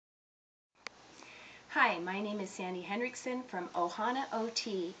Hi, my name is Sandy Hendrickson from Ohana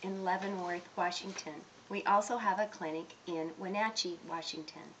OT in Leavenworth, Washington. We also have a clinic in Wenatchee,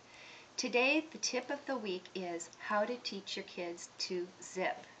 Washington. Today, the tip of the week is how to teach your kids to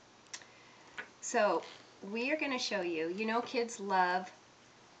zip. So, we are going to show you, kids love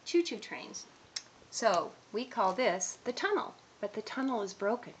choo-choo trains. So, we call this the tunnel, but the tunnel is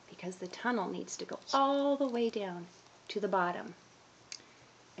broken because the tunnel needs to go all the way down to the bottom.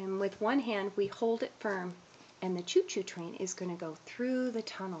 And with one hand we hold it firm, and the choo-choo train is going to go through the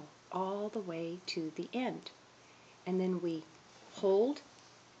tunnel all the way to the end. And then we hold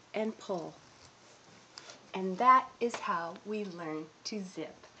and pull. And that is how we learn to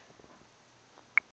zip.